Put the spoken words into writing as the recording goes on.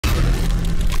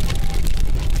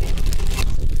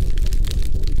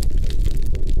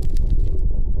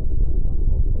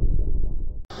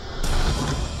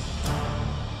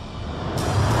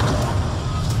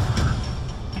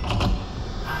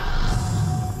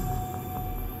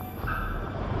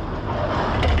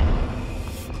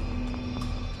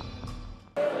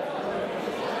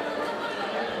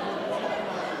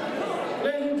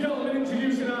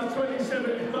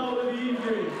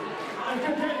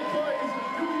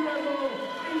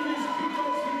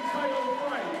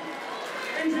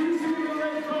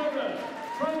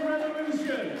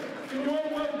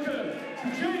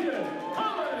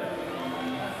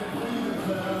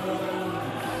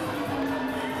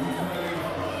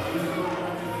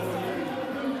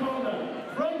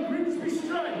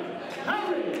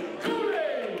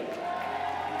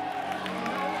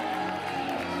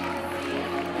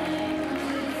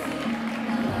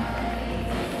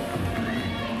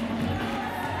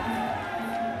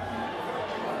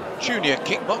Junior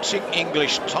Kickboxing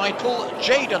English title.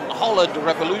 Jaiden Holland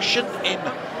Revolution in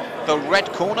the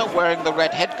red corner, wearing the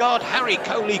red headguard. Harry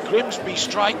Coley Grimsby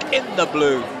Strike in the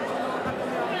blue.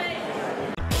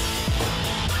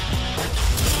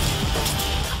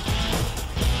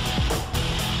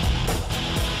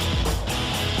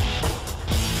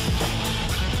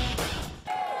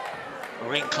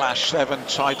 Ring Clash 7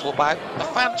 title bout. The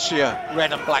fancier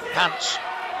red and black pants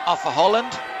are for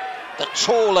Holland. The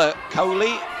taller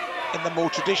Coley in the more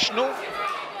traditional.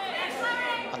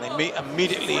 And they meet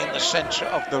immediately in the centre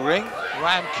of the ring.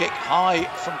 Round kick high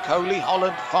from Coley.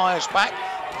 Holland fires back.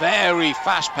 Very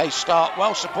fast-paced start.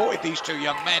 Well supported, these two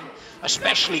young men,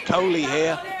 especially Coley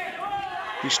here.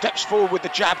 He steps forward with the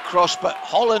jab cross, but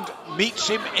Holland meets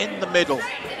him in the middle.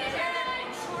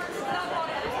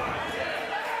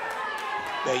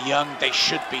 They're young, they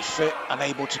should be fit and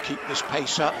able to keep this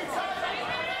pace up.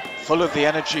 Full of the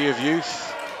energy of youth.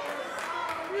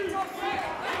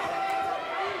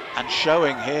 And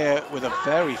showing here with a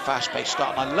very fast-paced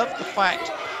start. And I love the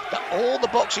fact that all the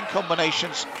boxing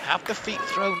combinations have the feet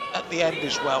thrown at the end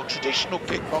as well. Traditional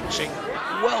kickboxing,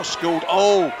 well schooled.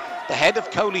 Oh, the head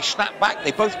of Coley snapped back.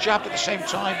 They both jabbed at the same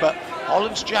time, but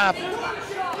Holland's jab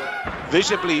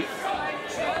visibly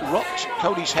rocked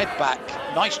Coley's head back.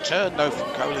 Nice turn though from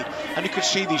Coley, and you can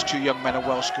see these two young men are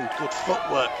well schooled. Good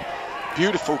footwork,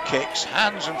 beautiful kicks,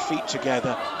 hands and feet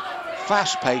together,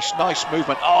 fast pace, nice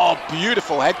movement. Oh,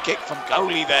 beautiful head kick from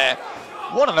Coley there.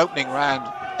 What an opening round.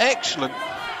 Excellent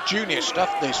junior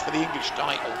stuff this for the English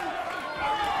title.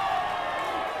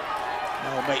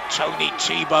 Oh mate, Tony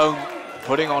T-Bone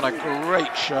putting on a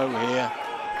great show here,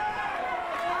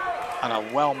 and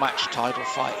a well-matched title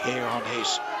fight here on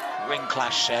his Ring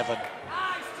Clash 7.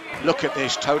 Look at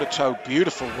this, toe-to-toe,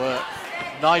 beautiful work,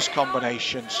 nice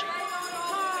combinations.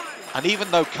 And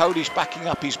even though Coley's backing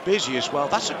up, he's busy as well.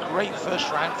 That's a great first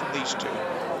round from these two.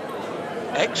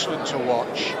 Excellent to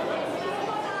watch.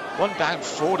 1 down,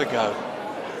 4 to go.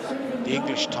 The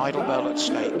English title belt at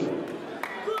stake.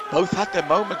 Both had their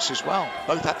moments as well.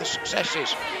 Both had the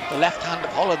successes. The left hand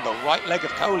of Holland, the right leg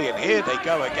of Coley, and here they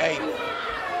go again.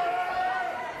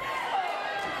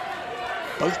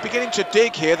 Both beginning to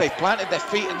dig here. They've planted their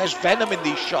feet, and there's venom in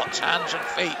these shots, hands and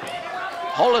feet.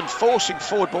 Holland forcing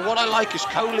forward, but what I like is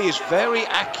Coley is very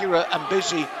accurate and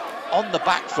busy on the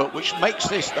back foot, which makes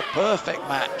this the perfect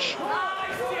match.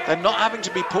 They're not having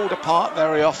to be pulled apart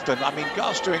very often. I mean,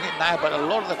 Garth's doing it now, but a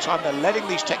lot of the time they're letting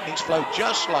these techniques flow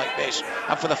just like this.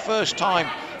 And for the first time,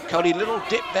 Coley, little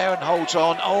dip there and holds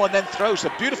on. Oh, and then throws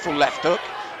the beautiful left hook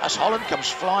as Holland comes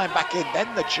flying back in.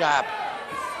 Then the jab.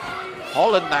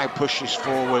 Holland now pushes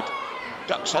forward,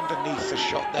 ducks underneath the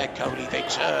shot there, Coley. They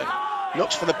turn,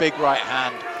 looks for the big right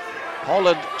hand.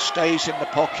 Holland stays in the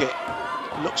pocket,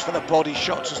 looks for the body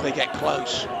shots as they get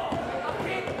close.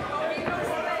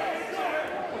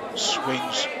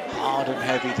 Swings hard and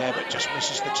heavy there, but just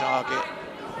misses the target.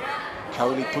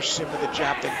 Coley pushes him with a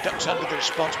jab, then ducks under the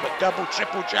response, but double,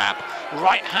 triple jab.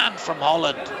 Right hand from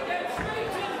Holland.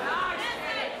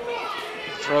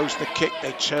 Throws the kick,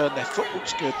 they turn, their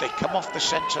footwork's good, they come off the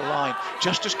centre line,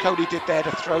 just as Coley did there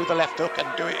to throw the left hook and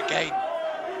do it again.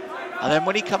 And then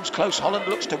when he comes close, Holland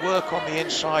looks to work on the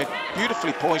inside,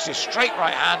 beautifully poised, this straight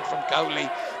right hand from Coley.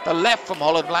 The left from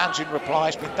Holland lands in reply.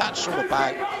 It's been that sort of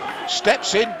bout.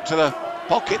 Steps into the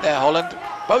pocket there, Holland.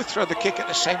 Both throw the kick at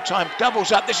the same time,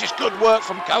 doubles up. This is good work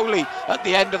from Coley at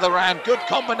the end of the round. Good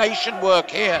combination work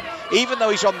here, even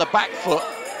though he's on the back foot.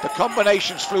 The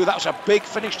combinations flew. That was a big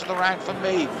finish to the round for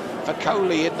me, for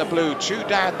Coley in the blue. 2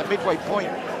 down, the midway point,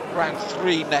 round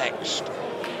 3 next.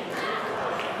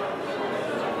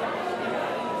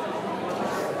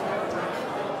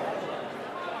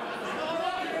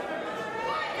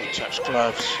 He touched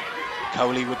gloves.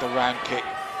 Coley with the round kick.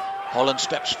 Holland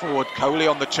steps forward. Coley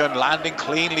on the turn, landing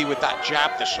cleanly with that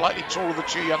jab. The slightly taller of the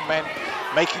two young men,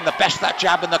 making the best of that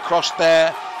jab in the cross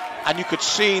there. And you could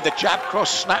see the jab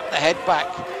cross snap the head back.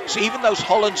 So even though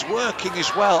Holland's working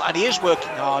as well, and he is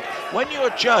working hard, when you're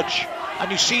a judge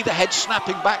and you see the head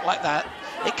snapping back like that,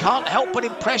 it can't help but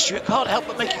impress you. It can't help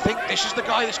but make you think this is the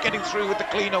guy that's getting through with the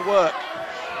cleaner work.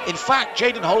 In fact,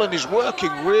 Jaiden Holland is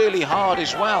working really hard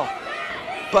as well.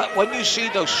 But when you see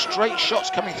those straight shots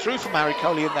coming through from Harry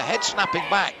Coley and the head snapping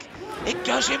back, it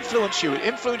does influence you. It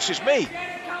influences me.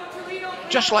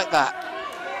 Just like that.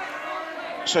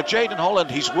 So Jaiden Holland,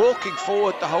 he's walking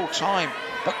forward the whole time,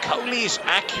 but Coley is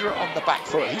accurate on the back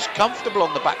foot. He's comfortable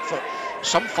on the back foot.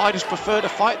 Some fighters prefer to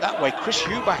fight that way. Chris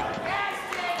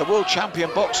Eubank, the world champion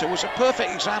boxer, was a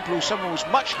perfect example of someone who was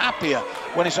much happier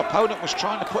when his opponent was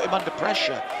trying to put him under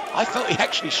pressure. I felt he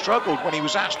actually struggled when he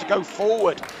was asked to go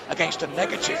forward against a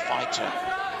negative fighter.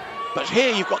 But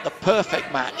here you've got the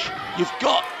perfect match. You've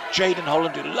got Jaiden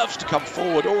Holland, who loves to come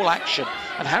forward, all action,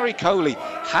 and Harry Coley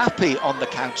happy on the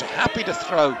counter, happy to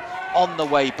throw on the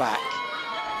way back.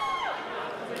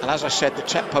 And as I said, the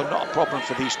tempo not a problem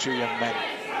for these two young men,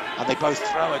 and they both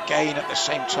throw again at the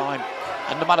same time,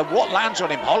 and no matter what lands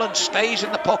on him, Holland stays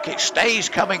in the pocket, stays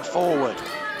coming forward.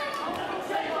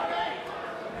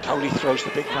 Coley throws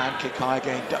the big round kick high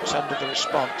again, ducks under the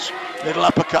response. Little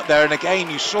uppercut there, and again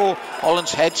you saw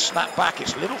Holland's head snap back.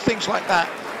 It's little things like that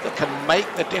that can make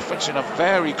the difference in a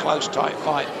very close, tight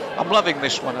fight. I'm loving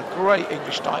this one, a great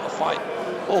English title fight.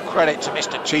 All credit to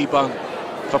Mr. T-Bone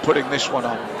for putting this one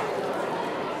on.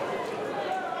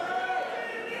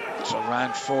 So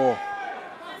round 4.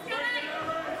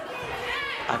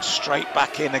 And straight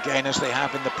back in again as they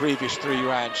have in the previous 3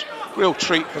 rounds. Real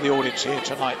treat for the audience here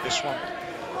tonight, this one.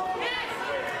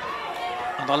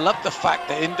 And I love the fact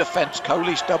that in defence,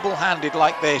 Coley's double-handed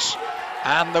like this,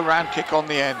 and the round kick on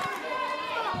the end.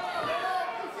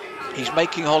 He's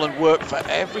making Holland work for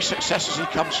every success as he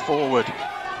comes forward.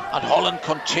 And Holland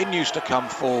continues to come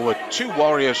forward. 2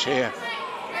 warriors here.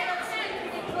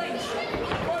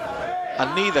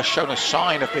 And neither shown a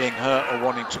sign of being hurt or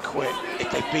wanting to quit.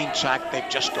 If they've been tagged, they've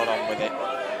just got on with it.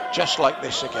 Just like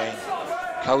this again.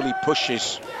 Coley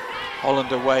pushes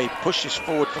Holland away, pushes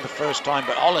forward for the first time,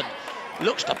 but Holland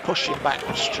looks to push him back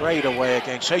straight away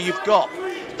again. So you've got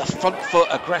the front foot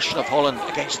aggression of Holland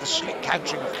against the slick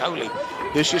countering of Coley.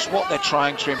 This is what they're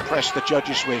trying to impress the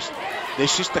judges with.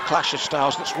 This is the clash of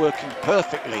styles that's working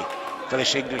perfectly for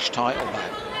this English title now.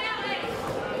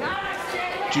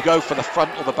 Do you go for the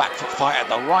front or the back foot fighter?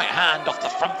 The right hand off the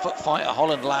front foot fighter,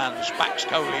 Holland lands, backs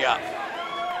Coley up.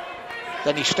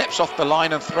 Then he steps off the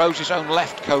line and throws his own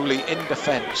left, Coley, in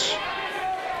defence.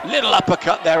 Little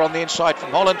uppercut there on the inside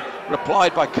from Holland,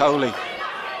 replied by Coley.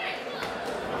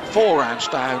 4 rounds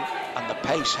down, and the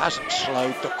pace hasn't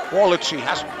slowed. The quality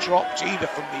hasn't dropped either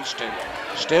from these two.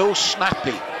 Still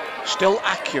snappy, still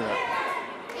accurate.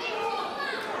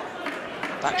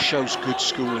 That shows good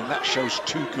schooling, that shows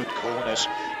 2 good corners,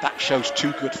 that shows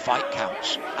 2 good fight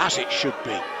counts, as it should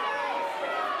be.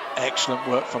 Excellent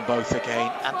work from both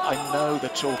again, and I know the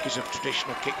talk is of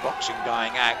traditional kickboxing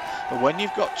dying out, but when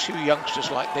you've got 2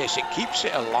 youngsters like this, it keeps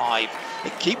it alive,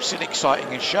 it keeps it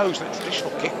exciting, and shows that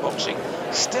traditional kickboxing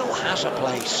still has a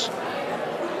place.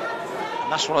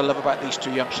 And that's what I love about these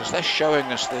 2 youngsters. They're showing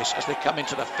us this as they come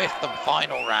into the 5th and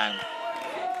final round.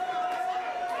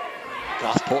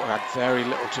 Garth Porter had very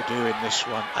little to do in this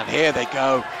one, and here they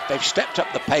go. They've stepped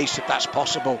up the pace if that's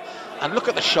possible, and look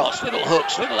at the shots, little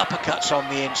hooks, little uppercuts on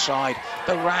the inside,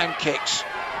 the round kicks.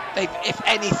 If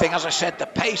anything, as I said, the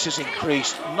pace has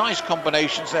increased. Nice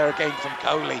combinations there again from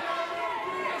Coley.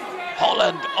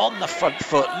 Holland on the front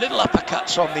foot, little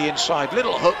uppercuts on the inside,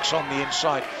 little hooks on the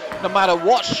inside. No matter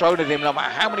what's thrown at him, no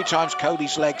matter how many times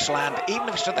Coley's legs land, even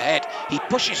if it's to the head, he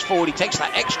pushes forward, he takes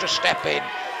that extra step in.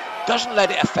 Doesn't let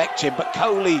it affect him, but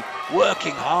Coley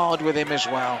working hard with him as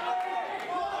well.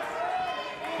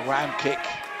 Round kick,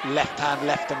 left hand,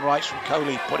 left and right from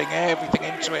Coley, putting everything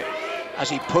into it as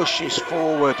he pushes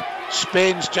forward.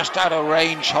 Spins just out of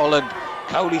range, Holland.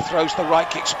 Coley throws the right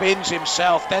kick, spins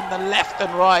himself, then the left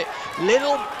and right.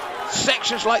 Little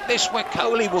sections like this where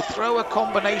Coley will throw a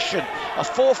combination, a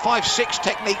 4-5-6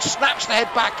 technique, snaps the head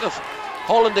back of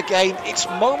Holland again. It's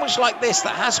moments like this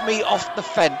that has me off the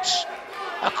fence.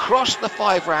 Across the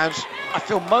 5 rounds, I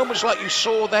feel moments like you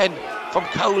saw then from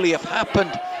Coley have happened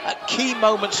at key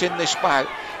moments in this bout.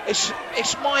 It's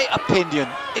my opinion.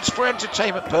 It's for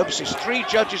entertainment purposes. 3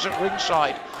 judges at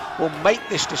ringside will make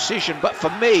this decision. But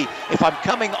for me, if I'm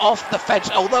coming off the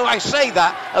fence, although I say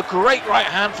that, a great right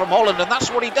hand from Holland, and that's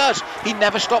what he does. He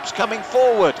never stops coming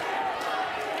forward.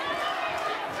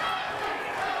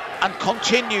 And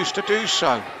continues to do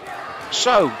so.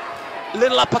 So,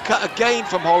 little uppercut again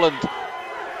from Holland.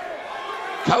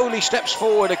 Coley steps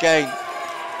forward again.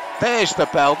 There's the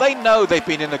bell. They know they've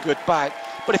been in a good bout.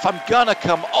 But if I'm going to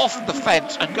come off the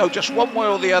fence and go just one way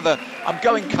or the other, I'm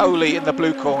going Coley in the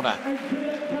blue corner.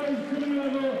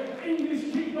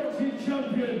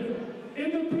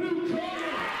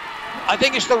 I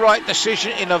think it's the right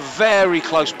decision in a very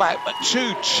close bout, but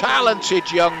 2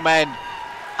 talented young men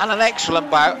and an excellent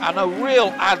bout and a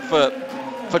real advert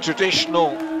for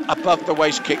traditional above the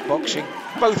waist kickboxing.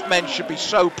 Both men should be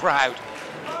so proud